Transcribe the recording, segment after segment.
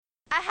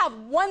I have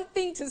one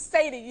thing to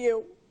say to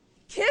you.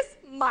 Kiss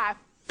my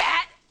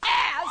fat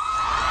ass.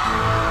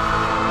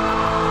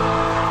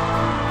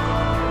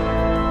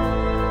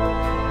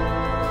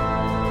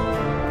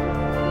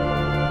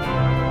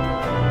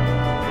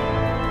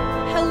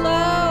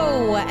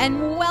 Hello,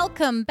 and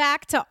welcome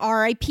back to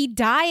R.I.P.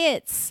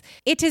 Diets.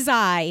 It is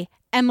I,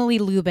 Emily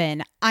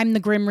Lubin. I'm the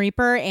Grim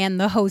Reaper and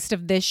the host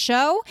of this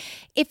show.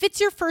 If it's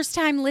your first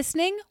time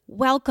listening,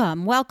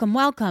 welcome, welcome,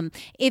 welcome.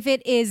 If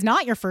it is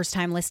not your first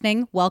time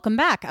listening, welcome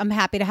back. I'm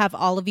happy to have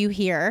all of you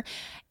here.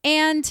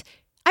 And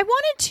I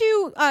wanted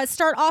to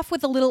start off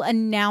with a little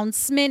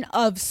announcement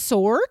of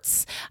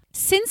sorts.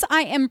 Since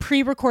I am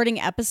pre-recording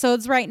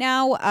episodes right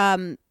now,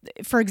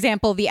 for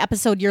example, the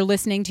episode you're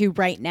listening to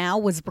right now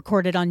was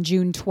recorded on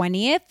June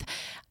 20th,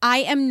 I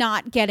am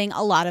not getting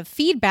a lot of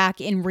feedback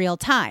in real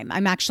time.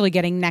 I'm actually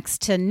getting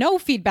next to no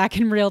feedback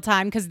in real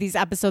time because these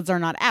episodes are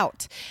not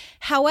out.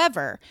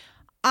 However,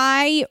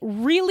 I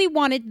really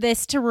wanted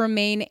this to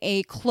remain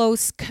a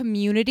close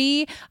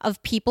community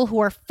of people who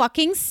are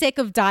fucking sick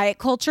of diet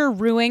culture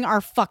ruining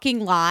our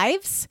fucking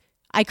lives.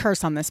 I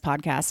curse on this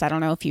podcast. I don't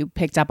know if you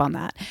picked up on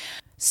that.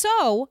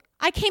 So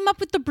I came up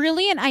with the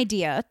brilliant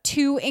idea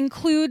to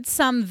include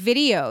some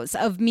videos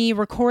of me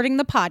recording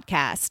the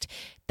podcast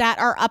that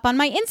are up on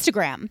my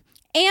Instagram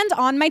and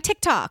on my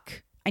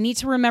TikTok. I need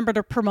to remember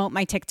to promote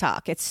my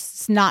TikTok.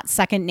 It's not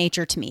second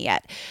nature to me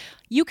yet.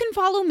 You can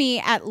follow me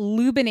at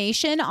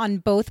Lubination on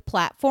both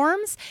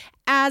platforms,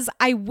 as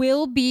I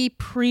will be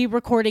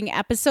pre-recording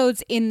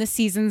episodes in the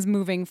seasons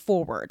moving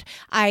forward.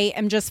 I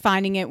am just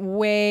finding it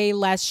way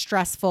less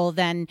stressful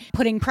than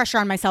putting pressure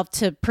on myself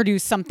to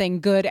produce something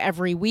good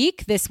every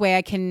week. This way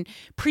I can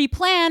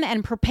pre-plan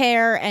and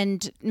prepare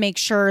and make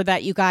sure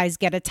that you guys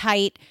get a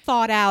tight,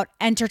 thought out,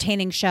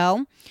 entertaining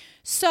show.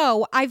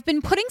 So I've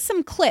been putting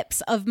some clips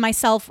of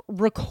myself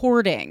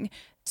recording.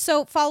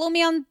 So follow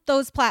me on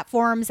those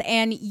platforms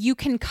and you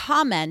can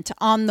comment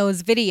on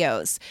those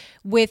videos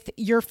with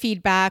your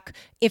feedback.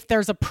 If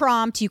there's a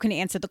prompt, you can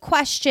answer the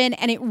question.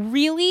 And it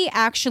really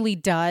actually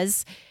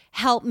does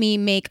help me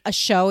make a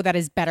show that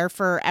is better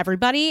for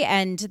everybody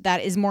and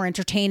that is more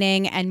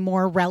entertaining and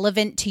more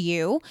relevant to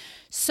you.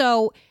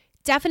 So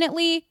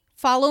definitely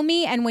follow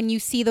me. And when you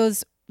see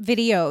those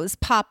videos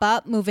pop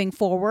up moving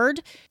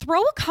forward,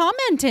 throw a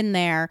comment in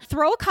there.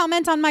 Throw a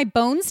comment on my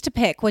bones to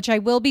pick, which I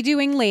will be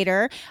doing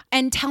later,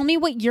 and tell me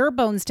what your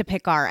bones to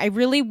pick are. I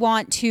really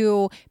want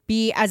to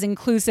be as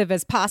inclusive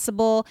as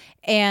possible.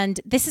 And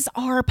this is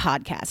our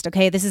podcast,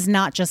 okay? This is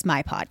not just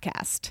my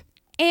podcast.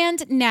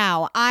 And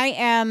now I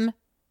am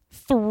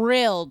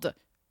thrilled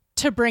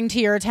to bring to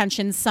your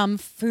attention some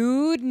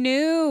food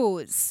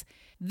news.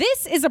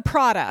 This is a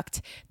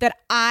product that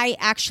I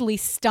actually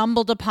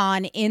stumbled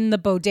upon in the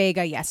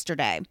bodega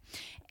yesterday,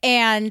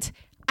 and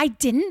I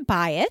didn't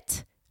buy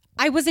it.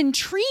 I was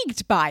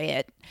intrigued by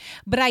it,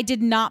 but I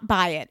did not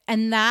buy it.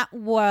 And that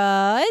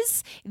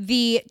was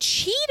the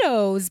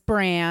Cheetos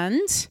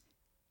brand.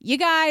 You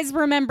guys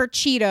remember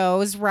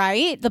Cheetos,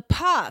 right? The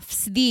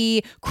Puffs,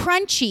 the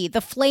Crunchy, the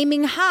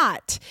Flaming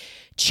Hot,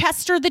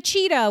 Chester the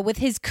Cheetah with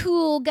his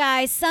cool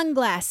guy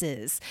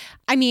sunglasses.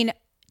 I mean,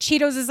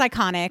 Cheetos is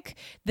iconic.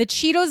 The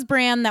Cheetos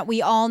brand that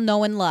we all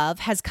know and love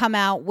has come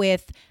out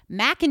with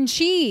mac and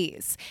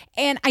cheese.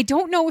 And I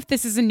don't know if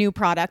this is a new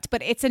product,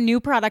 but it's a new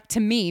product to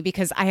me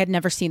because I had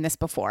never seen this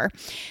before.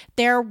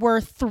 There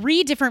were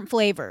 3 different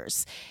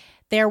flavors.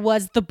 There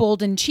was the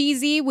bold and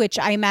cheesy, which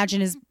I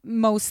imagine is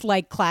most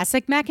like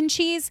classic mac and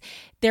cheese.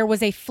 There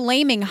was a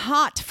flaming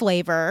hot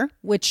flavor,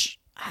 which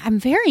I'm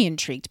very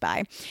intrigued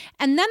by.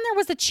 And then there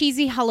was a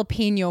cheesy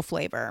jalapeno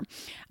flavor.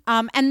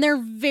 And they're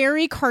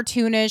very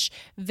cartoonish,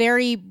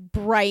 very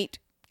bright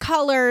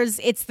colors.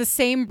 It's the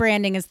same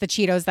branding as the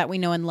Cheetos that we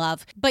know and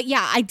love. But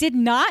yeah, I did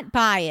not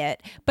buy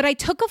it, but I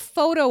took a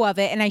photo of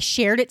it and I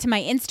shared it to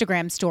my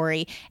Instagram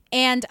story.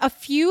 And a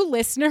few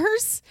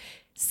listeners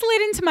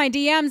slid into my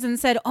DMs and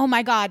said, "Oh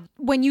my God,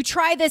 when you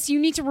try this, you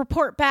need to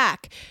report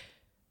back."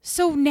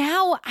 So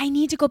now I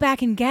need to go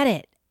back and get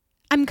it.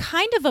 I'm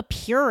kind of a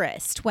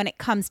purist when it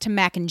comes to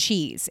mac and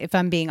cheese, if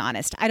I'm being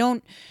honest. I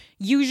don't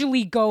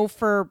usually go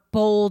for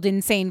bold,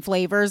 insane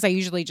flavors. I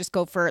usually just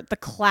go for the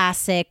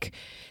classic,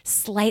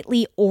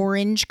 slightly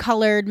orange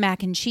colored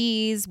mac and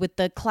cheese with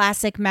the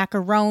classic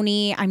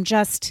macaroni. I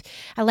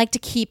like to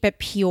keep it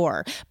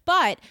pure.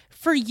 But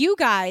for you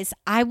guys,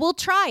 I will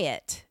try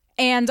it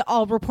and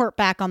I'll report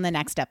back on the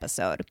next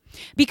episode.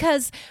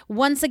 Because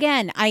once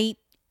again, I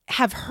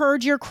have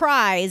heard your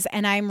cries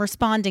and I'm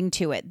responding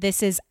to it.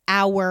 This is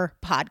our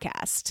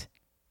podcast.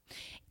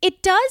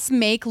 It does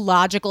make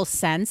logical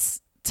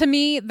sense to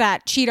me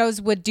that Cheetos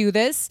would do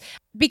this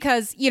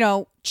because, you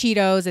know,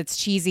 Cheetos, it's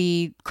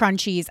cheesy,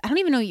 crunchies. I don't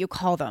even know what you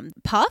call them.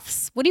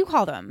 Puffs? What do you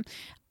call them?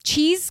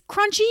 Cheese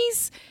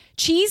crunchies?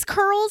 Cheese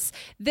curls?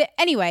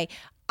 Anyway,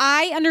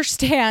 I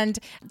understand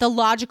the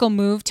logical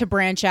move to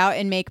branch out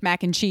and make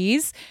mac and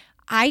cheese.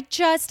 I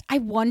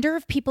wonder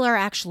if people are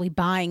actually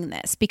buying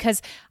this,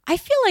 because I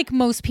feel like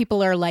most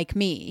people are like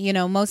me. You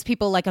know, most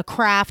people like a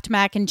Kraft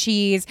mac and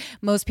cheese.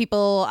 Most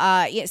people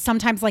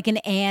sometimes like an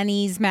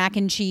Annie's mac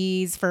and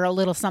cheese for a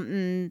little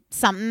something,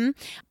 something.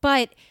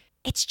 But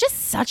it's just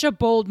such a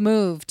bold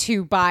move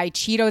to buy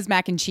Cheetos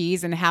mac and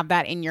cheese and have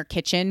that in your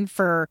kitchen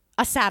for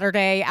a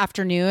Saturday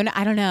afternoon.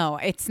 I don't know.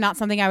 It's not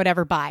something I would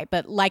ever buy.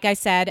 But like I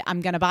said,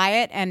 I'm going to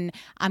buy it and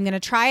I'm going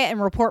to try it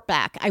and report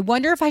back. I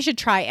wonder if I should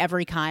try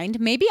every kind.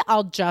 Maybe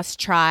I'll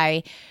just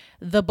try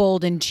the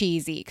bold and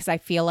cheesy, because I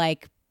feel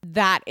like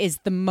that is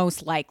the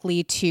most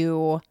likely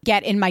to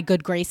get in my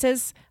good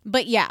graces.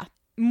 But yeah,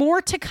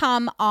 more to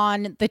come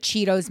on the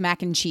Cheetos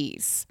mac and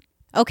cheese.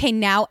 Okay,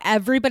 now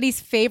everybody's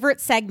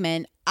favorite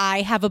segment,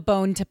 I have a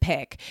bone to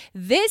pick.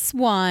 This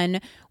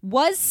one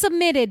was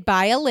submitted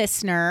by a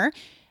listener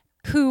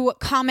who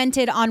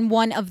commented on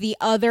one of the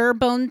other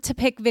bone to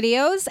pick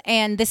videos.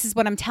 And this is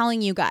what I'm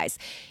telling you guys.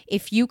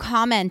 If you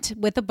comment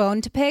with a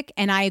bone to pick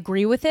and I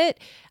agree with it,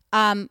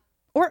 even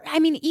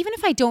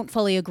if I don't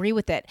fully agree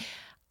with it,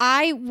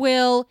 I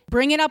will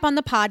bring it up on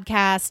the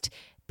podcast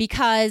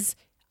because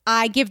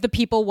I give the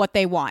people what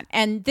they want.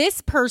 And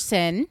this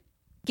person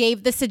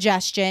gave the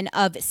suggestion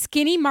of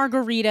skinny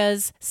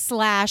margaritas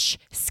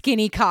 /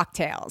 skinny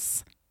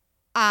cocktails.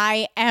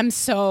 I am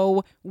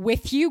so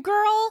with you,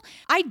 girl.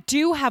 I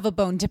do have a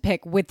bone to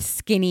pick with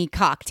skinny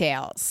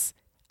cocktails.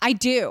 I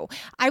do.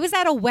 I was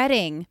at a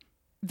wedding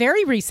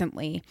very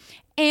recently.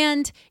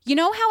 And you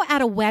know how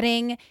at a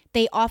wedding,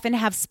 they often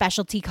have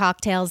specialty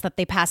cocktails that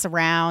they pass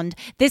around?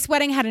 This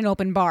wedding had an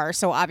open bar.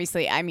 So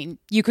obviously,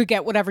 you could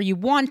get whatever you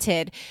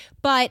wanted.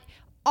 But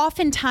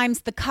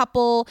oftentimes the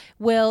couple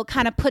will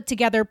kind of put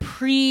together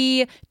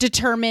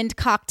predetermined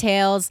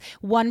cocktails,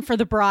 one for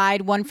the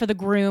bride, one for the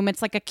groom.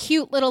 It's like a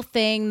cute little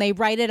thing. They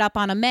write it up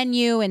on a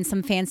menu in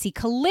some fancy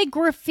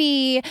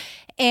calligraphy,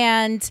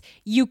 and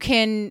you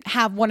can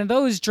have one of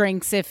those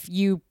drinks if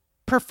you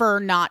prefer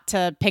not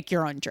to pick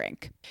your own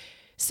drink.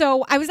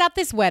 So I was at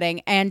this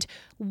wedding, and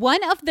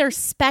one of their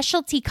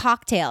specialty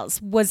cocktails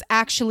was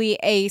actually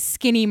a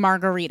skinny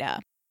margarita.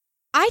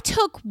 I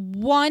took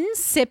one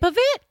sip of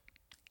it,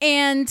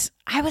 and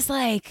I was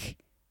like,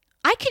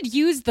 I could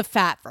use the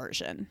fat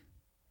version.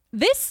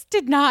 This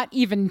did not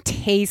even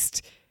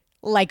taste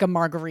like a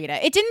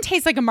margarita. It didn't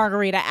taste like a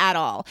margarita at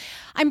all.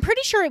 I'm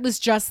pretty sure it was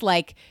just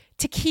like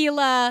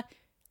tequila,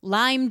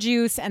 lime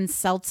juice, and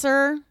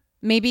seltzer,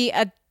 maybe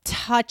a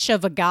touch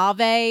of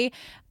agave,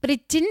 but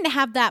it didn't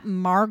have that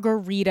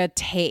margarita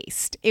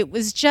taste. It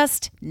was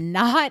just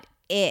not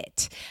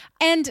it.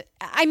 And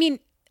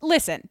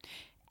listen,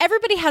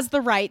 everybody has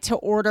the right to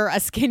order a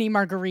skinny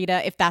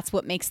margarita if that's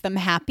what makes them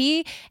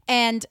happy.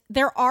 And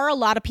there are a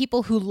lot of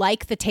people who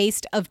like the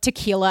taste of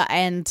tequila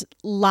and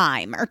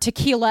lime or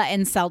tequila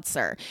and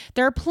seltzer.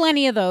 There are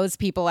plenty of those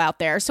people out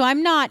there. So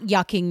I'm not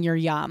yucking your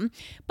yum.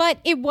 But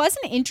it was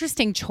an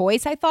interesting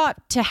choice, I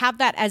thought, to have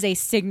that as a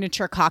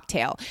signature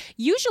cocktail.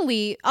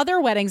 Usually,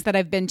 other weddings that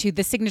I've been to,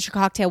 the signature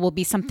cocktail will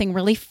be something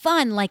really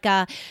fun, like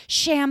a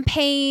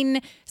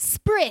champagne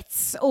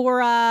spritz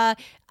or a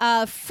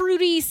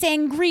fruity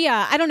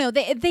sangria. I don't know.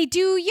 They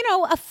do,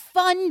 a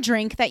fun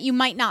drink that you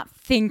might not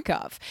think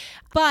of.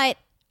 But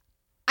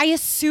I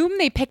assume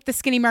they picked the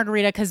skinny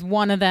margarita because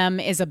one of them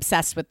is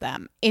obsessed with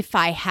them. If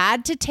I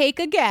had to take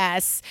a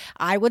guess,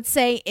 I would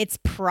say it's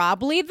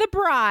probably the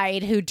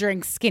bride who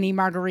drinks skinny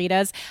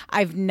margaritas.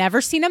 I've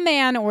never seen a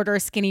man order a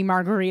skinny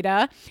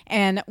margarita.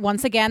 And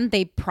once again,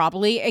 they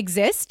probably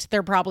exist.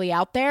 They're probably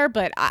out there,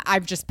 but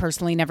I've just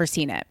personally never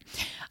seen it.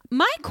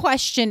 My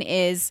question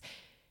is,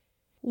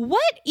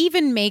 what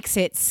even makes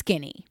it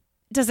skinny?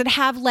 Does it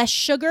have less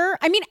sugar?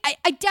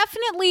 I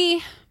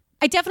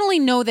definitely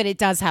know that it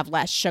does have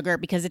less sugar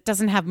because it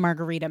doesn't have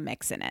margarita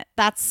mix in it.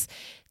 That's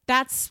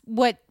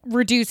what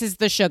reduces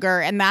the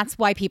sugar, and that's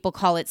why people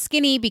call it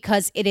skinny,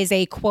 because it is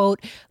a,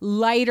 quote,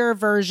 lighter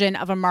version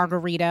of a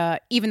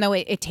margarita, even though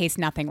it tastes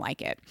nothing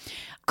like it.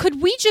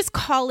 Could we just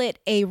call it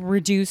a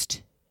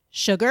reduced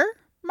sugar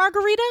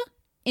margarita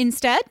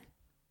instead,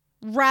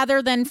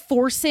 rather than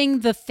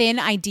forcing the thin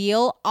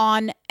ideal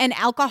on an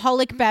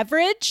alcoholic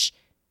beverage?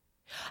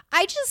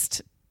 I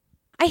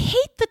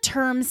hate the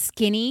term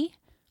skinny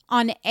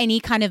on any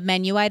kind of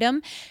menu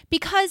item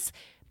because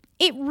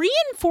it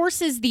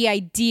reinforces the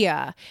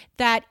idea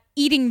that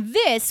eating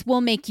this will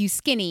make you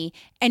skinny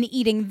and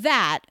eating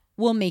that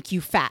will make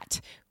you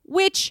fat,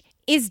 which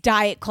is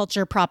diet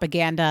culture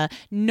propaganda.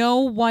 No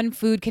one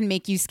food can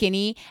make you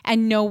skinny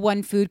and no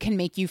one food can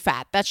make you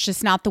fat. That's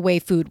just not the way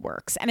food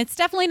works. And it's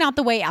definitely not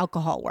the way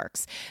alcohol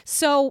works.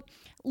 So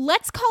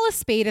let's call a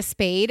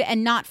spade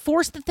and not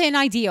force the thin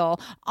ideal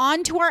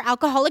onto our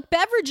alcoholic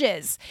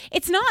beverages.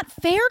 It's not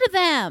fair to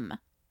them.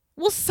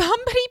 Will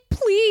somebody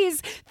please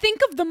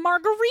think of the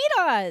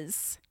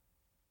margaritas?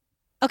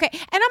 Okay,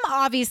 and I'm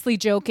obviously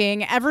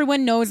joking.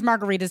 Everyone knows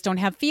margaritas don't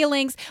have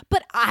feelings,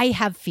 but I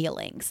have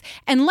feelings.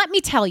 And let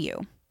me tell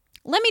you,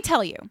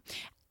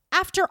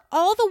 after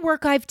all the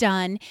work I've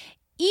done,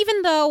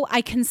 even though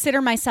I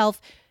consider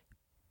myself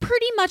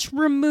pretty much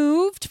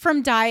removed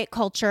from diet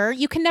culture.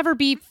 You can never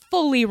be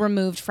fully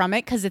removed from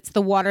it because it's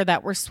the water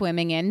that we're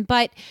swimming in.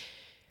 But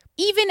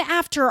even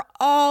after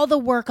all the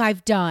work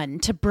I've done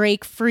to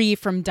break free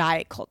from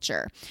diet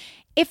culture,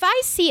 if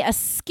I see a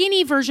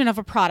skinny version of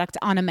a product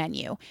on a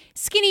menu,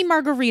 skinny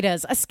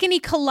margaritas, a skinny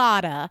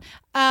colada,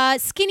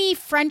 skinny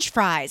French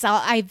fries,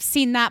 I've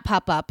seen that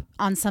pop up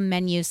on some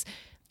menus.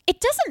 It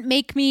doesn't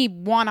make me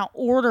want to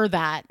order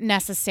that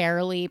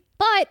necessarily,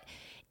 but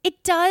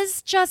it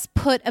does just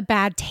put a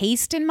bad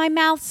taste in my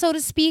mouth, so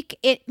to speak.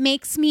 It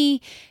makes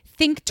me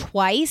think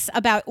twice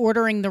about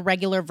ordering the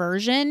regular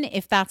version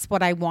if that's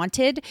what I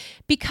wanted,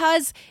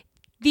 because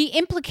the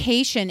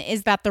implication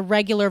is that the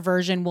regular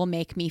version will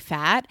make me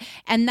fat,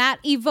 and that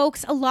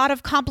evokes a lot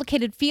of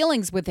complicated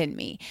feelings within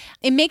me.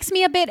 It makes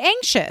me a bit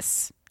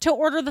anxious to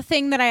order the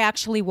thing that I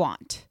actually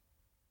want.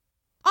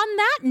 On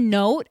that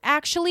note,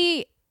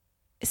 actually,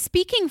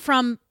 speaking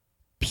from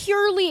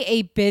purely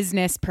a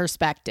business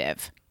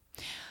perspective,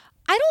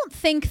 I don't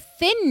think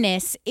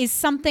thinness is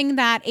something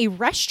that a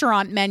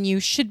restaurant menu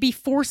should be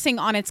forcing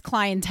on its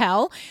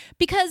clientele,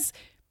 because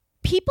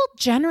people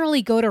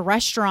generally go to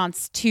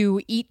restaurants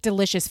to eat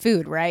delicious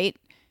food, right?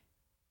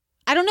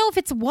 I don't know if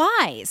it's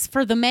wise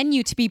for the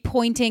menu to be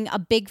pointing a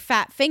big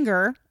fat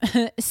finger,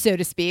 so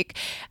to speak,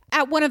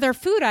 at one of their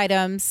food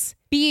items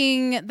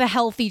being the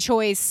healthy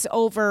choice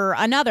over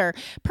another.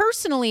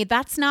 Personally,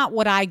 that's not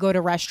what I go to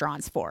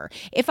restaurants for.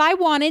 If I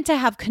wanted to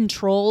have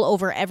control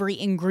over every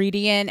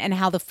ingredient and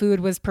how the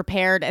food was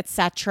prepared,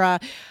 etc.,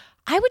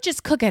 I would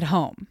just cook at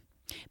home.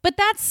 But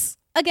that's,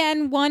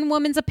 again, one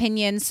woman's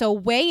opinion. So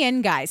weigh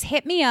in, guys.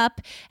 Hit me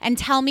up and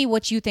tell me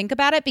what you think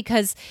about it,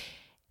 because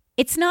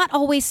it's not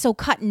always so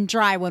cut and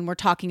dry when we're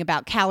talking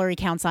about calorie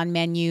counts on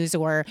menus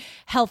or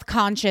health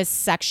conscious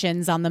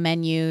sections on the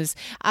menus.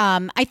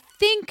 I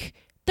think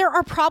there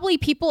are probably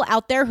people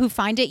out there who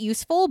find it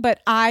useful,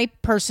 but I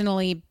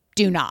personally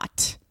do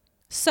not.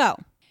 So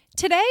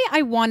today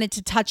I wanted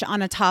to touch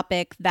on a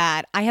topic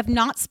that I have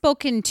not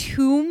spoken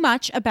too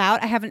much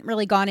about. I haven't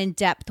really gone in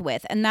depth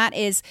with, and that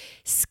is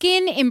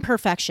skin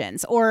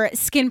imperfections, or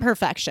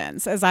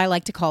Skinperfections, as I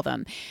like to call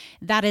them.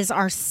 That is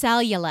our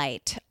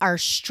cellulite, our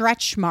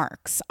stretch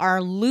marks, our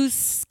loose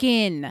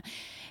skin.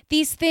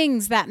 These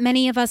things that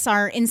many of us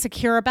are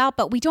insecure about,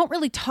 but we don't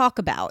really talk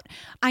about.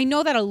 I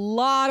know that a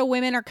lot of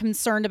women are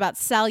concerned about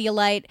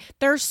cellulite.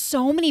 There are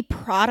so many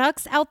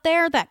products out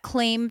there that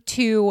claim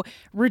to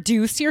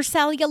reduce your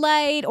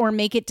cellulite or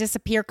make it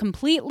disappear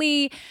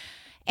completely.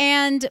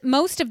 And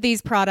most of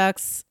these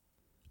products,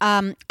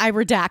 I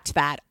redact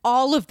that.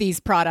 All of these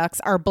products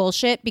are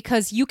bullshit,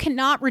 because you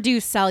cannot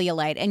reduce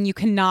cellulite and you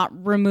cannot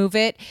remove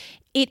it.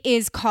 It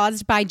is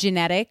caused by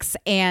genetics,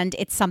 and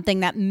it's something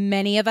that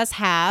many of us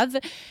have.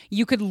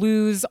 You could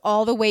lose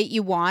all the weight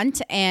you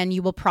want, and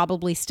you will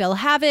probably still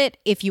have it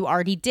if you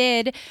already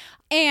did.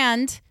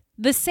 And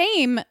the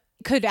same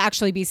could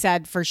actually be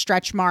said for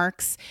stretch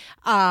marks.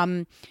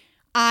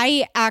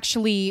 I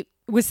actually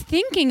was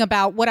thinking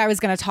about what I was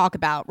going to talk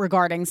about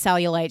regarding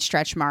cellulite,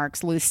 stretch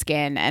marks, loose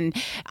skin. And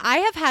I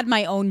have had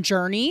my own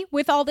journey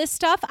with all this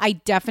stuff. I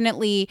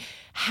definitely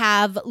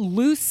have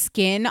loose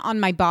skin on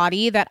my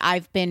body that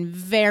I've been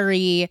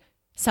very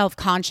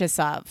self-conscious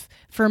of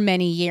for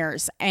many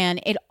years.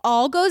 And it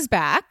all goes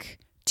back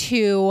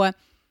to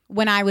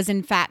when I was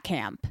in fat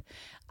camp.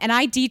 And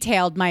I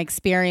detailed my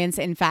experience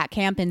in fat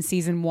camp in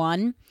season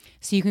 1.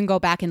 So you can go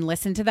back and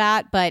listen to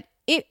that. But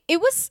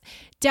it was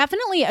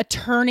definitely a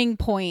turning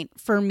point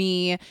for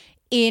me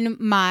in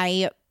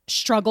my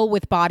struggle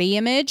with body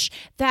image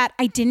that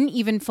I didn't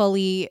even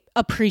fully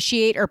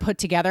appreciate or put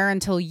together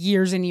until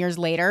years and years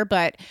later.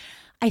 But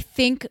I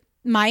think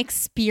my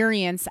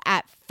experience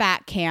at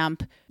fat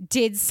camp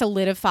did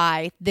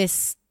solidify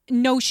this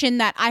notion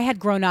that I had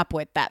grown up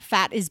with, that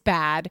fat is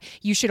bad.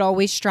 You should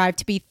always strive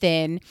to be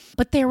thin.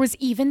 But there was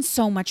even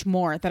so much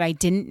more that I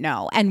didn't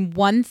know. And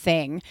one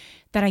thing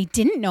that I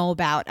didn't know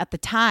about at the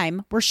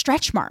time were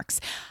stretch marks.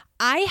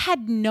 I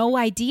had no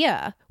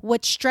idea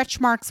what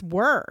stretch marks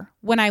were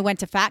when I went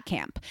to fat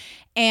camp.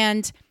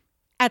 And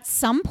at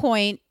some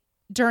point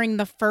during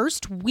the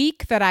first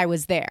week that I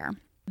was there,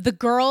 the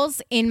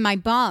girls in my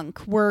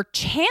bunk were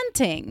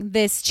chanting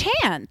this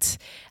chant.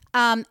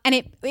 And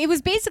it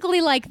was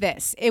basically like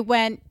this. It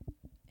went,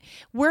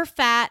 "We're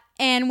fat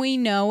and we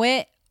know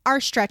it. Our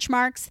stretch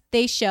marks,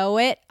 they show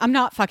it." I'm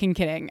not fucking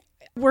kidding.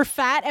 "We're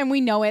fat and we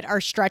know it. Our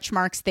stretch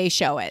marks, they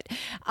show it."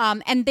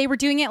 And they were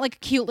doing it like a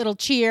cute little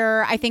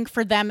cheer. I think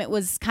for them, it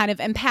was kind of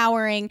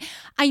empowering.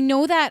 I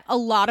know that a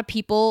lot of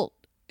people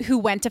who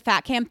went to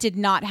fat camp did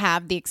not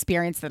have the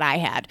experience that I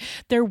had.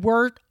 There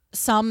were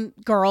some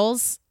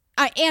girls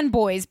and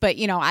boys, but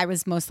I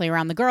was mostly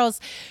around the girls,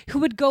 who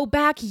would go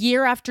back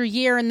year after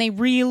year, and they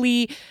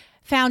really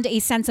found a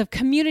sense of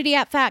community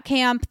at fat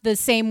camp the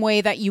same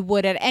way that you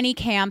would at any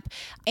camp.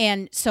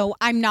 And so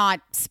I'm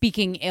not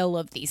speaking ill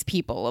of these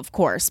people, of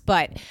course,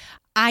 but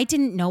I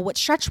didn't know what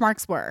stretch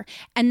marks were.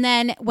 And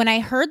then when I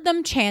heard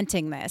them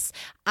chanting this,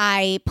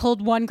 I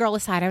pulled one girl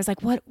aside. I was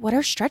like, what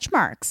are stretch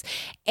marks?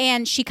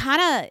 And she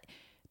kind of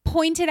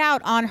pointed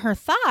out on her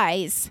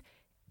thighs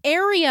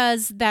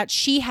areas that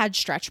she had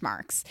stretch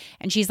marks.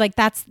 And she's like,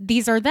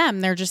 these are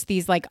them. They're just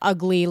these like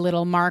ugly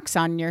little marks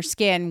on your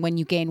skin when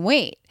you gain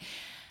weight.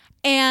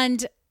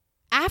 And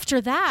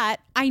after that,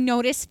 I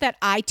noticed that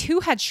I too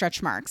had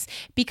stretch marks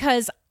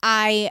because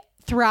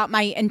throughout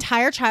my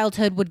entire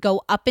childhood, would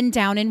go up and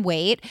down in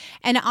weight.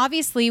 And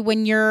obviously,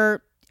 when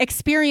you're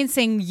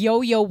experiencing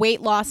yo-yo weight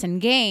loss and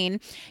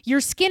gain,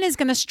 your skin is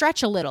going to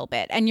stretch a little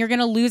bit and you're going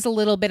to lose a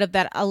little bit of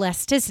that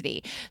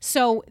elasticity.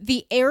 So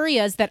the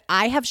areas that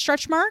I have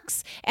stretch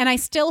marks, and I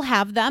still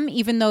have them,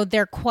 even though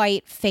they're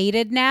quite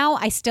faded now,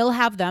 I still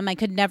have them. I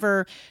could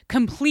never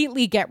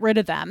completely get rid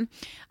of them.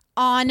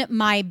 On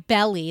my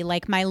belly,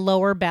 like my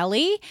lower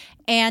belly,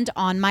 and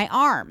on my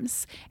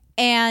arms.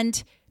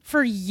 And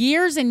for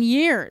years and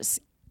years,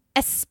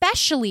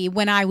 especially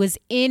when I was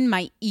in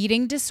my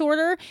eating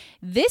disorder,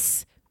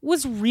 this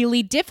was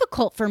really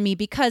difficult for me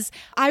because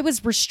I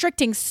was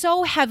restricting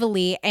so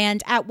heavily.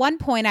 And at one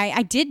point,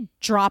 I did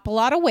drop a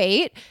lot of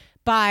weight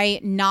by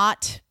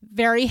not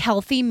very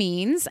healthy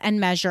means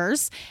and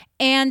measures.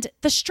 And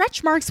the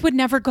stretch marks would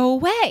never go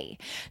away.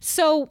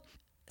 So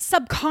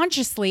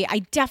subconsciously, I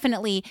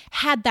definitely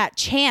had that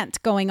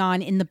chant going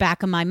on in the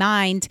back of my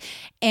mind.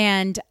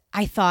 And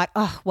I thought,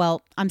 oh,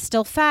 well, I'm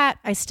still fat.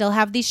 I still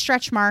have these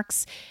stretch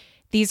marks.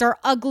 These are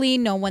ugly.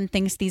 No one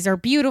thinks these are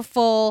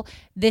beautiful.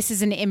 This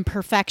is an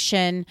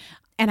imperfection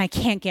and I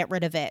can't get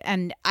rid of it.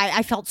 And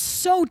I felt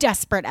so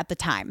desperate at the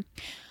time.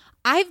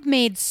 I've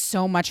made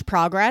so much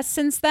progress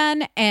since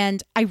then,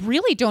 and I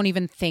really don't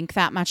even think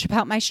that much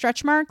about my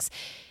stretch marks.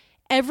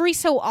 Every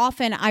so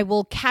often, I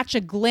will catch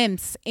a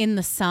glimpse in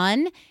the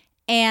sun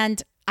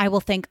and I will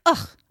think,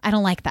 ugh, I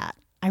don't like that.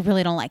 I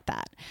really don't like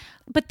that.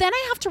 But then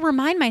I have to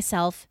remind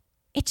myself,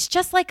 it's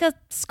just like a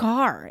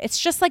scar. It's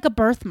just like a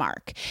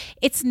birthmark.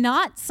 It's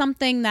not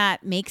something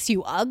that makes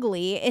you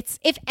ugly. It's,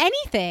 if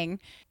anything,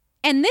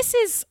 and this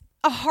is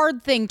a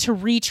hard thing to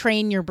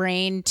retrain your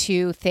brain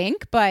to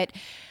think, but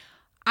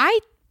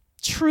I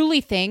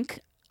truly think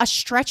a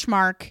stretch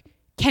mark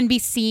can be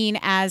seen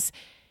as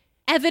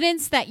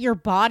evidence that your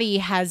body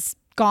has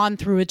gone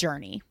through a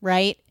journey,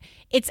 right?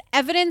 It's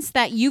evidence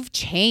that you've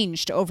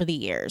changed over the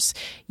years.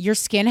 Your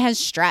skin has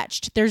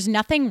stretched. There's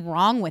nothing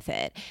wrong with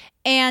it.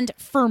 And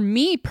for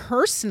me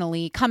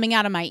personally, coming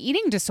out of my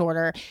eating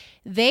disorder,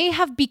 they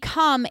have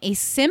become a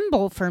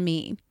symbol for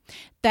me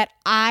that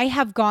I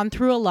have gone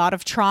through a lot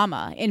of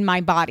trauma in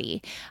my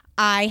body.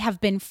 I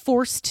have been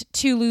forced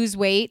to lose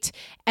weight.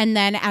 And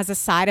then as a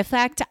side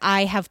effect,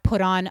 I have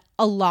put on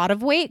a lot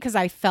of weight because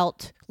I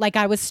felt like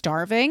I was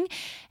starving.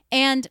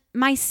 And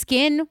my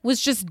skin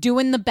was just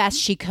doing the best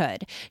she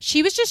could.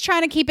 She was just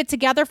trying to keep it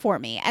together for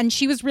me. And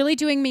she was really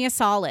doing me a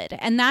solid.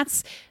 And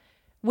that's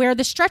where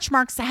the stretch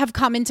marks have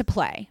come into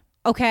play.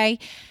 Okay.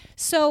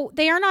 So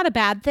they are not a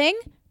bad thing.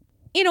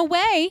 In a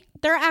way,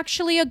 they're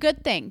actually a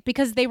good thing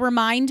because they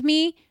remind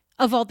me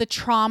of all the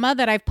trauma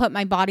that I've put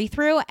my body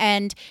through,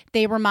 and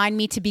they remind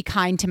me to be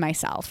kind to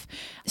myself.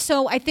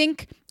 So I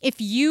think if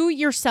you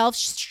yourself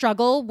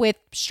struggle with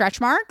stretch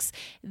marks,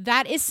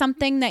 that is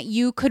something that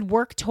you could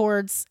work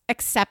towards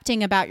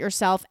accepting about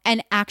yourself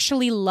and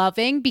actually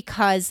loving,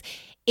 because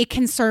it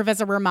can serve as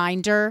a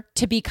reminder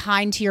to be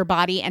kind to your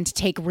body and to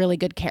take really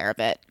good care of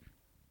it.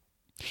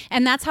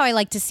 And that's how I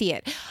like to see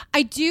it.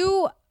 I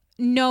do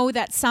know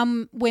that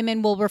some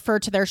women will refer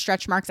to their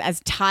stretch marks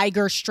as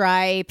tiger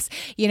stripes.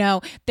 You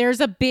know,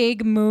 there's a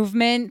big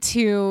movement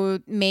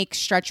to make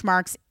stretch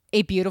marks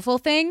a beautiful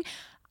thing.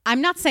 I'm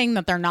not saying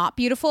that they're not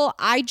beautiful.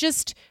 I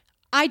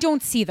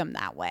don't see them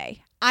that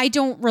way. I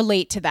don't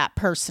relate to that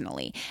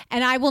personally.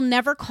 And I will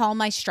never call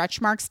my stretch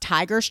marks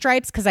tiger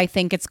stripes because I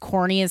think it's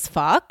corny as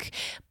fuck.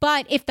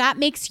 But if that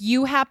makes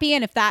you happy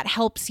and if that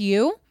helps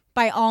you,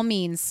 by all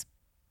means,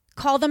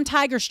 call them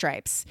tiger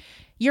stripes.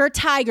 You're a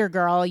tiger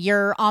girl.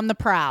 You're on the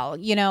prowl.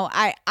 You know,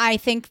 I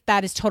think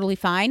that is totally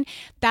fine.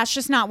 That's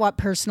just not what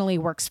personally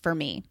works for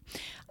me.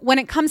 When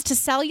it comes to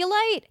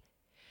cellulite,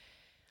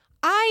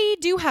 I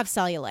do have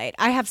cellulite.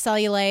 I have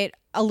cellulite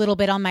a little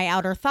bit on my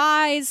outer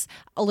thighs,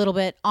 a little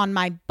bit on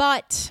my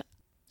butt,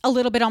 a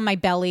little bit on my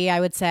belly,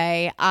 I would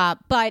say.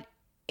 But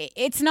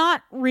it's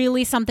not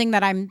really something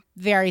that I'm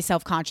very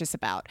self-conscious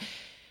about.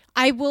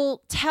 I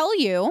will tell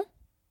you,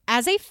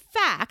 as a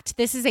fact,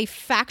 this is a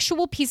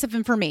factual piece of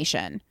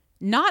information.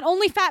 Not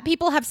only fat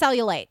people have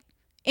cellulite.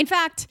 In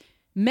fact,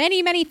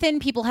 many, many thin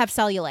people have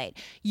cellulite.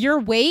 Your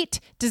weight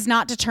does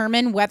not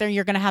determine whether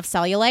you're going to have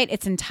cellulite.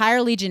 It's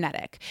entirely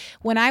genetic.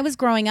 When I was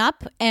growing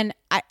up, and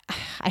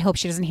I hope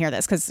she doesn't hear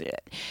this because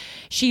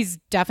she's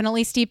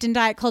definitely steeped in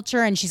diet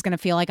culture and she's going to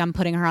feel like I'm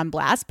putting her on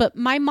blast, but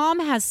my mom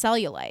has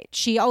cellulite.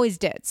 She always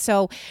did.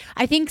 So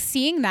I think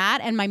seeing that,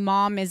 and my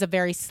mom is a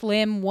very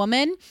slim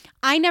woman,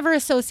 I never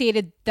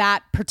associated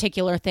that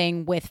particular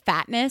thing with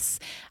fatness.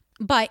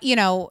 But, you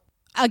know,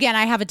 again,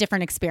 I have a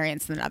different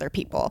experience than other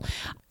people.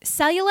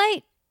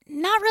 Cellulite,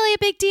 not really a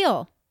big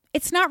deal.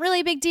 It's not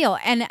really a big deal.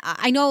 And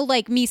I know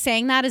like me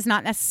saying that is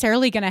not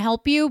necessarily going to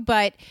help you,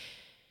 but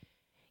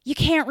you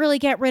can't really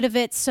get rid of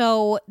it.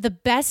 So the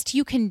best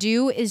you can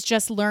do is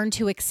just learn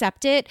to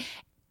accept it.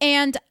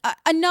 And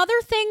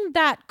another thing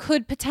that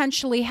could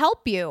potentially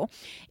help you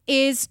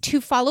is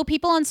to follow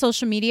people on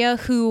social media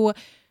who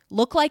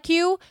look like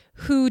you,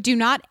 who do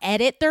not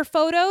edit their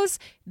photos.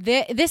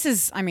 This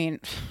is, I mean,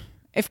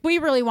 if we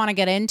really want to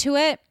get into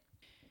it,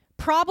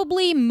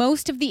 probably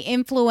most of the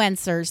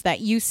influencers that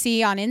you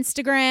see on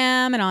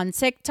Instagram and on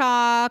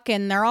TikTok,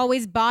 and they're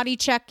always body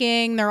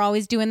checking, they're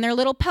always doing their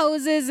little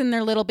poses in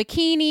their little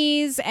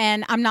bikinis,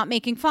 and I'm not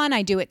making fun,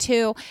 I do it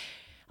too.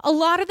 A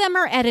lot of them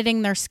are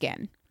editing their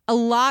skin. A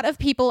lot of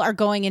people are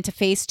going into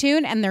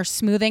Facetune and they're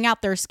smoothing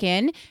out their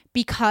skin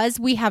because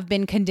we have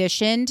been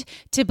conditioned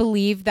to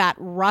believe that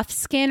rough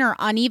skin or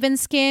uneven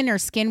skin or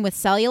skin with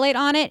cellulite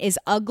on it is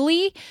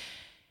ugly.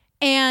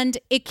 And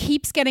it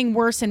keeps getting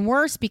worse and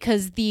worse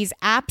because these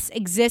apps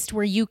exist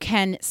where you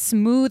can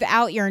smooth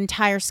out your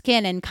entire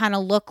skin and kind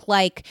of look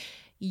like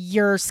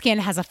your skin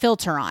has a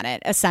filter on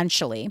it,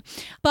 essentially.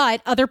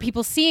 But other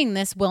people seeing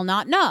this will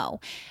not know.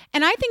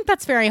 And I think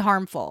that's very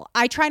harmful.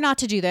 I try not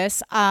to do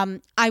this.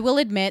 I will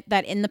admit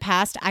that in the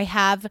past, I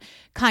have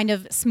kind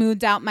of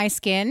smoothed out my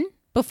skin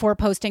before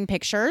posting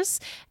pictures.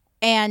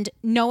 And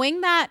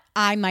knowing that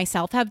I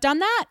myself have done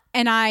that,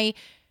 and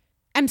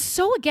I'm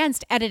so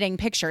against editing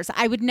pictures.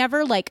 I would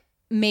never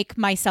make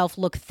myself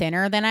look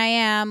thinner than I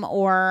am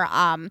or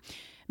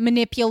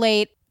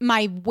manipulate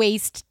my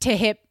waist to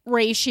hip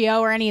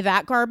ratio or any of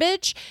that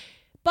garbage.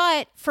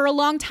 But for a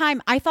long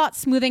time, I thought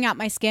smoothing out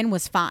my skin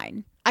was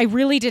fine. I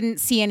really didn't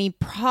see any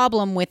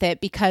problem with it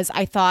because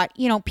I thought,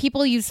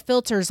 people use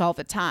filters all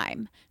the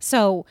time.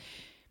 So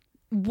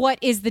what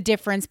is the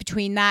difference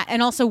between that?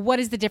 And also, what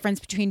is the difference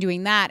between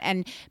doing that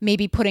and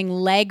maybe putting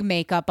leg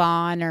makeup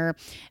on or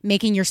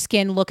making your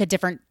skin look a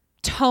different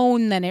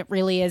tone than it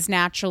really is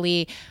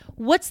naturally?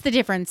 What's the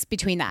difference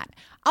between that?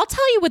 I'll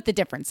tell you what the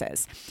difference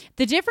is.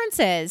 The difference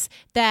is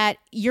that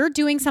you're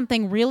doing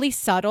something really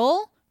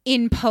subtle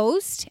in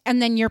post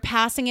and then you're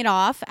passing it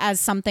off as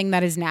something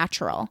that is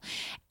natural.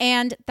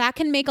 And that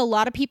can make a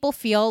lot of people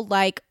feel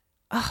like,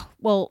 oh,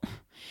 well,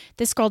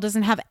 this girl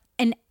doesn't have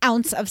an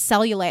ounce of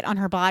cellulite on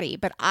her body,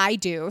 but I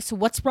do. So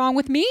what's wrong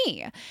with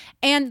me?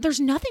 And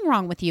there's nothing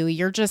wrong with you.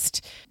 You're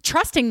just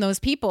trusting those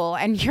people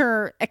and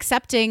you're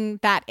accepting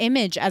that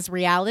image as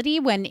reality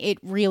when it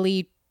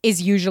really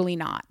is usually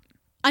not.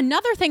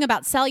 Another thing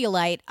about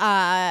cellulite,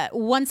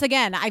 once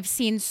again, I've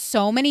seen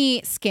so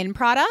many skin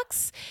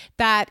products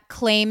that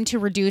claim to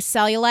reduce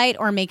cellulite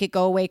or make it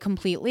go away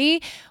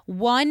completely.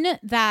 One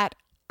that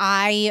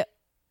I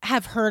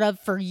have heard of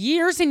for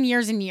years and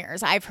years and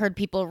years. I've heard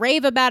people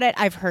rave about it.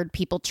 I've heard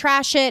people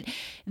trash it.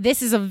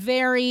 This is a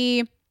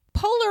very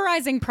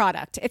polarizing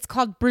product. It's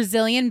called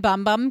Brazilian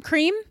Bum Bum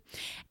Cream.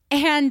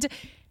 And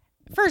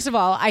first of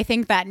all, I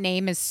think that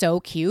name is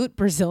so cute,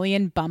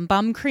 Brazilian Bum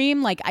Bum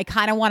Cream. I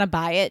kind of want to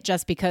buy it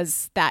just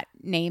because that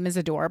name is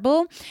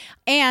adorable.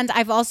 And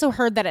I've also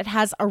heard that it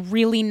has a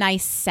really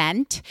nice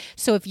scent.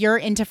 So if you're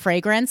into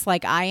fragrance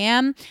like I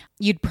am,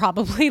 you'd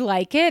probably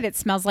like it. It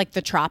smells like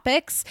the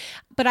tropics.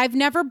 But I've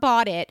never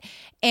bought it.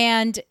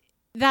 And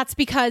that's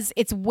because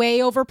it's way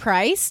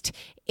overpriced.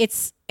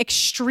 It's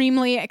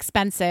extremely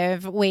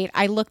expensive. Wait,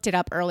 I looked it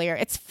up earlier.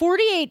 It's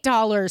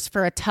 $48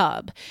 for a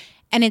tub.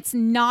 And it's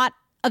not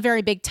a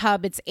very big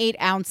tub. It's 8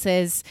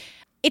 ounces.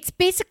 It's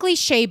basically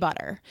shea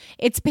butter.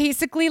 It's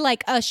basically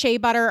like a shea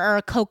butter or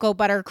a cocoa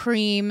butter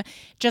cream,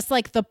 just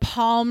like the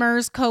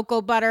Palmer's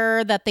cocoa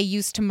butter that they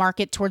used to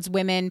market towards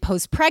women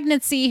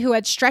post-pregnancy who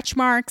had stretch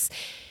marks.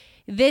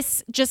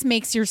 This just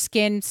makes your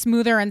skin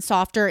smoother and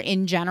softer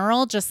in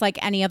general, just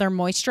like any other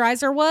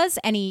moisturizer was,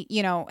 any,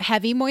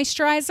 heavy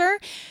moisturizer.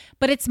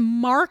 But it's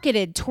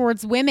marketed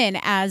towards women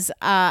as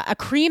a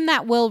cream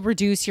that will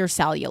reduce your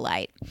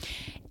cellulite.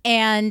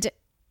 And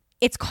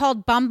it's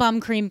called Bum Bum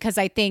Cream because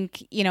I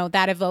think,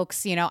 that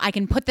evokes, I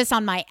can put this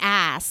on my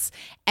ass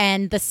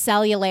and the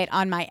cellulite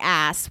on my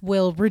ass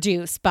will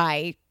reduce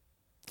by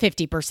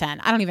 50%.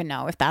 I don't even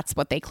know if that's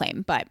what they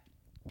claim, but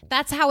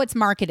that's how it's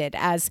marketed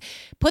as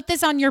put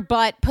this on your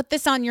butt, put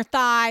this on your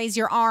thighs,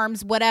 your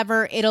arms,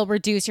 whatever. It'll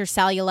reduce your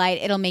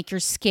cellulite. It'll make your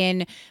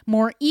skin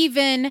more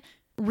even.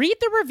 Read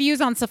the reviews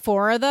on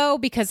Sephora though,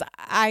 because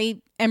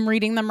I am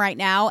reading them right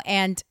now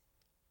and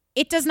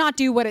it does not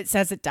do what it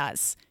says it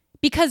does.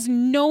 Because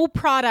no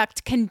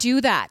product can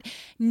do that.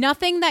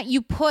 Nothing that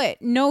you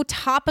put, no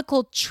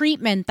topical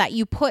treatment that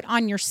you put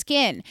on your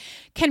skin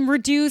can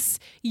reduce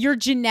your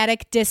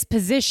genetic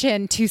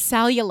disposition to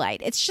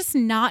cellulite. It's just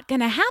not going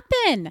to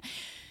happen.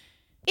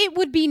 It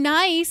would be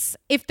nice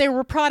if there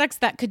were products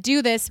that could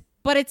do this,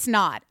 but it's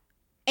not.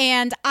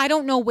 And I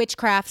don't know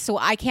witchcraft, so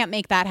I can't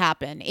make that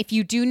happen. If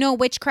you do know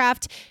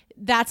witchcraft,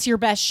 that's your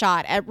best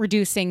shot at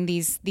reducing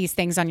these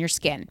things on your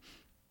skin.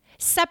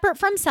 Separate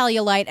from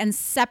cellulite and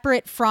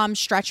separate from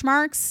stretch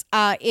marks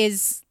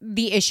is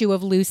the issue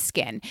of loose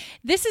skin.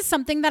 This is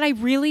something that I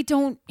really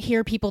don't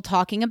hear people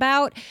talking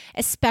about,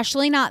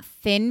 especially not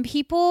thin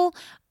people,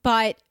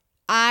 but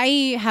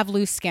I have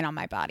loose skin on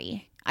my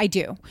body. I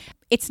do.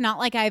 It's not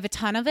like I have a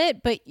ton of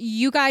it, but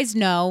you guys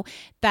know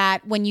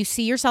that when you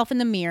see yourself in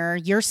the mirror,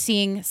 you're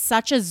seeing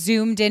such a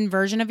zoomed in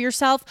version of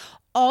yourself.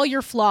 All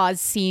your flaws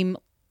seem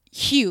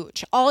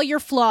huge. All your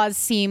flaws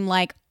seem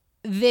like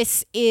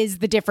this is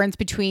the difference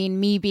between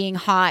me being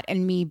hot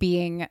and me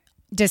being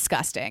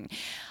disgusting.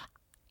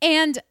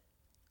 And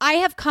I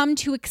have come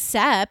to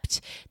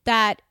accept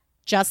that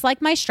just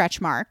like my stretch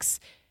marks,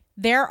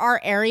 there are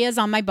areas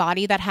on my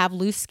body that have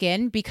loose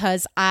skin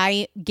because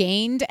I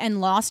gained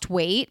and lost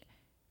weight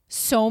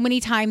so many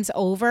times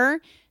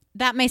over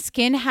that my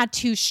skin had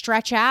to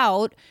stretch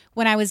out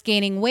when I was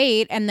gaining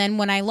weight. And then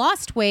when I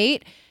lost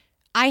weight,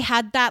 I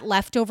had that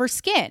leftover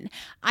skin.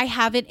 I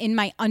have it in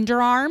my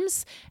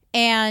underarms,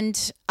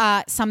 and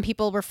some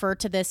people refer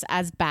to this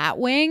as bat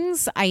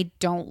wings. I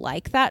don't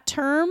like that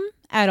term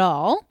at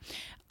all.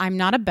 I'm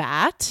not a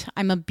bat.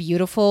 I'm a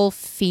beautiful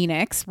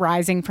phoenix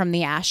rising from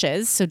the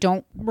ashes. So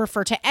don't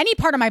refer to any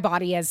part of my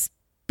body as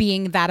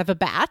being that of a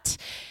bat.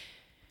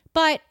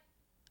 But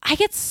I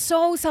get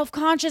so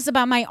self-conscious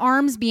about my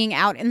arms being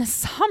out in the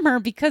summer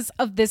because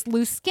of this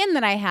loose skin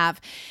that I have.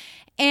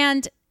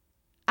 And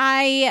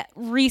I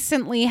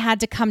recently had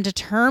to come to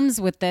terms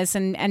with this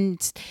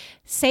and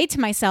say to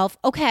myself,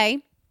 okay,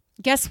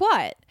 guess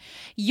what?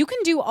 You can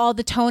do all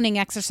the toning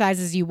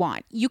exercises you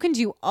want. You can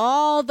do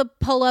all the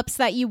pull-ups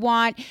that you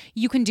want.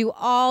 You can do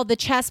all the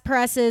chest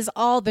presses,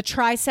 all the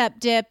tricep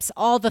dips,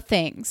 all the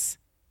things.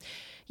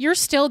 You're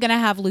still going to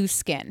have loose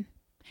skin.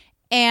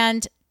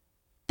 And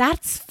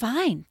that's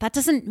fine. That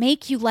doesn't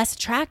make you less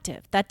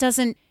attractive. That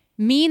doesn't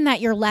mean that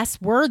you're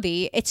less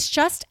worthy. It's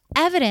just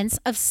evidence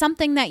of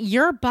something that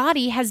your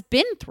body has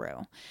been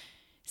through.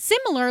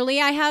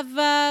 Similarly, I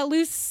have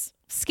loose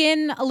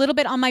skin a little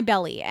bit on my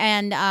belly.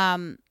 And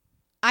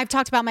I've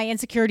talked about my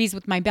insecurities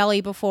with my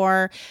belly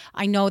before.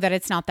 I know that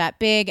it's not that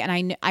big.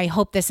 And I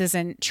hope this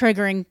isn't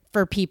triggering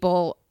for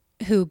people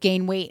who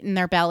gain weight in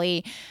their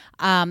belly.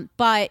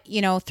 But,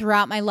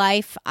 throughout my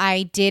life,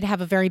 I did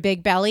have a very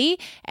big belly.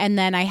 And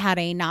then I had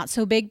a not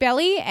so big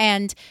belly.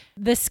 And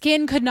the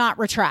skin could not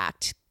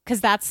retract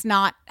because that's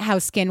not how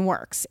skin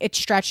works. It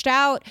stretched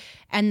out.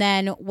 And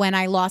then when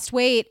I lost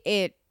weight,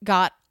 it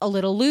got a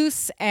little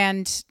loose.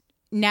 And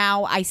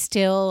now I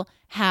still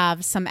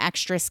have some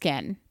extra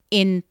skin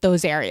in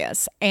those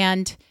areas.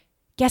 And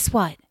guess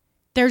what?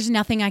 There's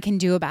nothing I can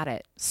do about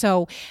it.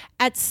 So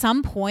at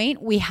some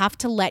point, we have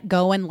to let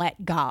go and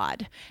let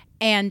God.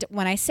 And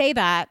when I say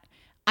that,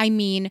 I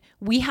mean,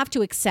 we have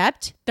to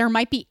accept there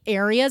might be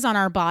areas on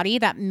our body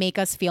that make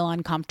us feel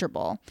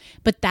uncomfortable,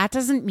 but that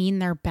doesn't mean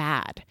they're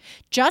bad.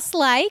 Just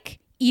like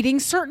eating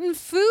certain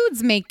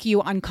foods make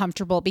you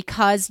uncomfortable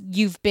because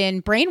you've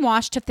been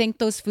brainwashed to think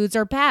those foods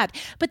are bad.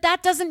 But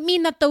that doesn't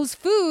mean that those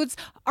foods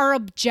are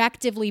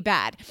objectively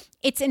bad.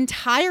 It's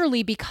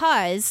entirely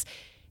because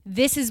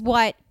this is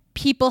what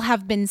people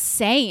have been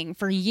saying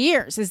for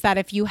years, is that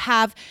if you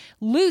have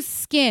loose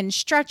skin,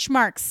 stretch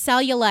marks,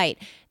 cellulite,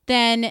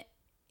 then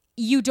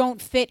you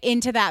don't fit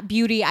into that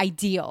beauty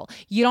ideal.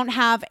 You don't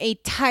have a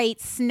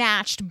tight,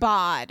 snatched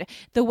bod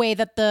the way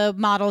that the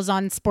models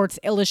on Sports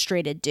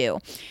Illustrated do.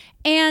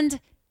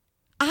 And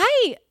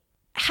I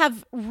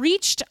have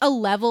reached a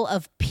level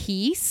of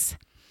peace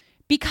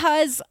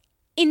because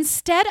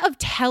instead of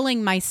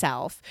telling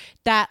myself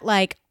that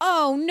like,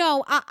 oh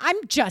no, I'm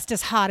just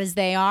as hot as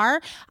they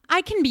are.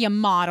 I can be a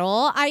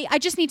model. I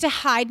just need to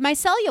hide my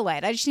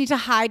cellulite. I just need to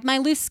hide my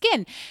loose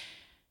skin.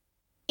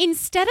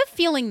 Instead of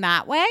feeling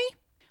that way,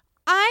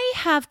 I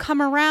have come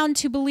around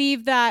to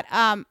believe that,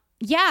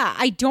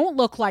 I don't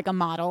look like a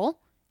model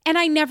and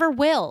I never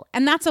will.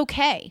 And that's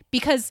okay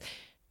because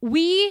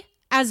we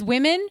as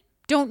women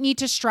don't need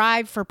to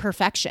strive for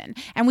perfection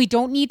and we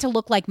don't need to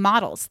look like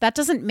models. That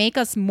doesn't make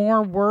us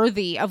more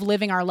worthy of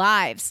living our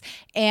lives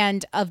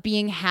and of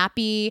being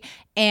happy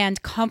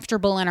and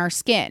comfortable in our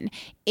skin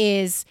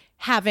is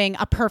having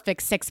a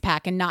perfect six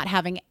pack and not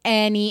having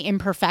any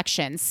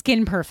imperfections,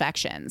 skin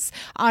perfections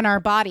on our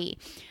body.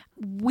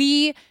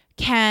 We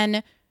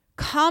can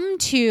come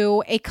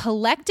to a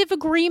collective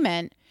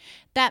agreement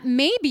that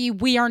maybe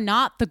we are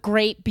not the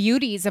great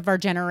beauties of our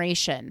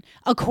generation,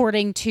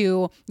 according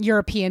to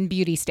European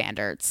beauty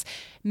standards.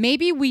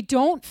 Maybe we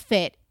don't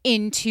fit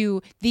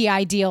into the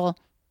ideal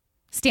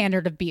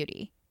standard of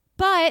beauty,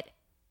 but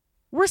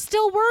we're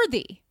still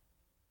worthy.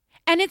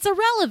 And it's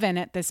irrelevant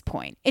at this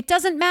point. It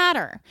doesn't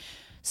matter.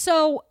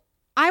 So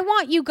I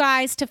want you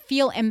guys to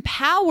feel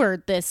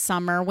empowered this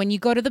summer when you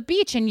go to the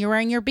beach and you're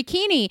wearing your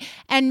bikini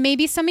and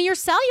maybe some of your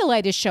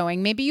cellulite is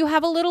showing. Maybe you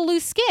have a little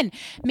loose skin.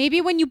 Maybe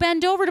when you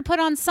bend over to put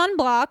on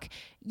sunblock,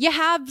 you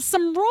have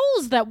some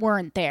rolls that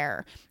weren't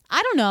there.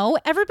 I don't know.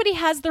 Everybody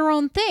has their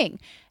own thing.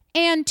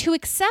 And to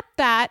accept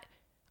that,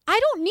 I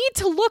don't need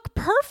to look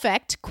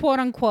perfect, quote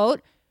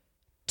unquote,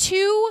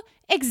 to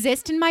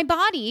exist in my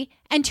body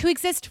and to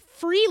exist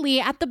freely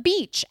at the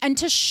beach and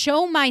to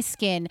show my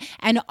skin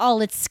and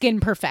all its skin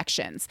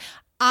perfections.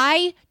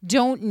 I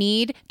don't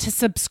need to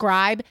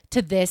subscribe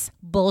to this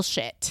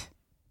bullshit.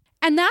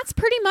 And that's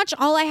pretty much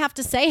all I have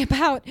to say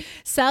about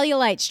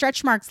cellulite,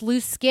 stretch marks,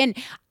 loose skin.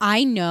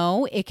 I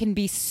know it can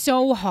be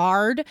so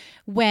hard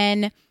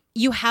when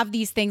you have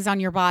these things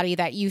on your body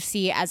that you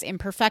see as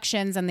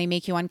imperfections and they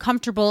make you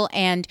uncomfortable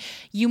and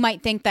you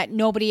might think that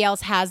nobody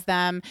else has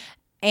them.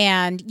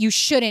 and you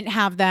shouldn't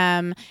have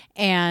them.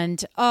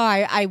 And,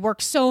 I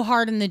work so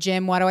hard in the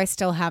gym. Why do I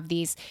still have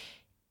these?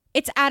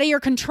 It's out of your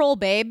control,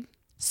 babe.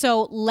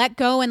 So let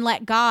go and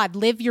let God.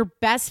 Live your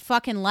best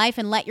fucking life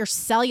and let your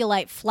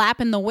cellulite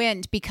flap in the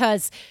wind,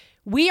 because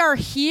we are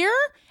here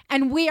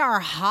and we are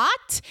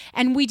hot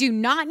and we do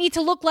not need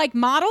to look like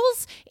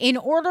models in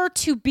order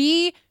to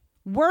be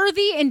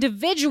worthy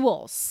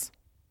individuals.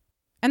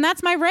 And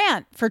that's my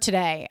rant for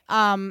today.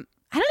 I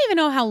don't even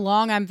know how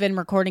long I've been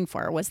recording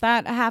for. Was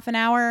that a half an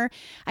hour?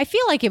 I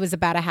feel like it was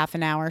about a half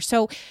an hour.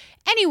 So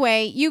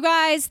anyway, you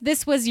guys,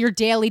 this was your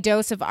daily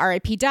dose of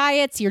RIP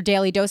diets, your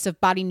daily dose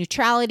of body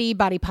neutrality,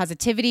 body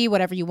positivity,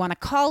 whatever you want to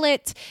call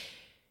it.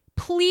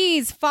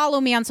 Please follow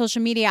me on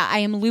social media. I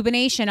am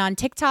Lubination on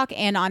TikTok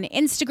and on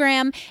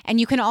Instagram. And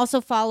you can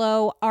also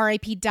follow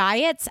RIP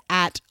Diets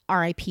at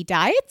RIP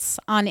Diets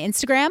on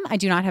Instagram. I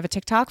do not have a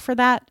TikTok for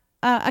that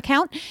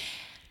account.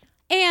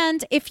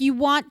 And if you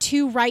want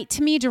to write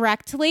to me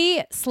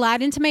directly,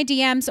 slide into my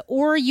DMs,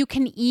 or you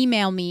can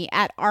email me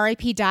at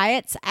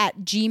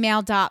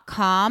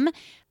ripdiets@gmail.com.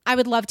 I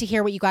would love to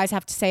hear what you guys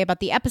have to say about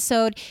the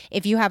episode.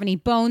 If you have any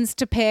bones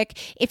to pick,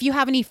 if you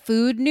have any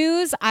food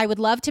news, I would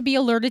love to be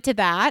alerted to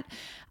that.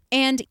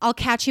 And I'll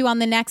catch you on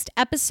the next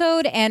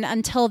episode. And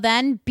until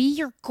then, be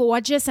your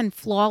gorgeous and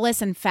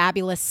flawless and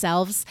fabulous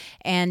selves,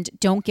 and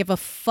don't give a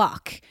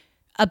fuck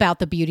about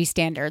the beauty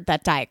standard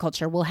that diet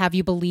culture will have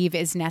you believe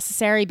is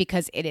necessary,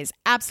 because it is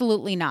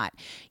absolutely not.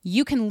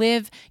 You can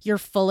live your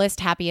fullest,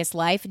 happiest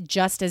life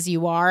just as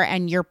you are,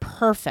 and you're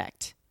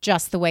perfect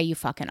just the way you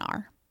fucking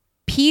are.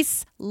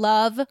 Peace,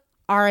 love,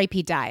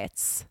 RIP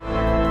Diets.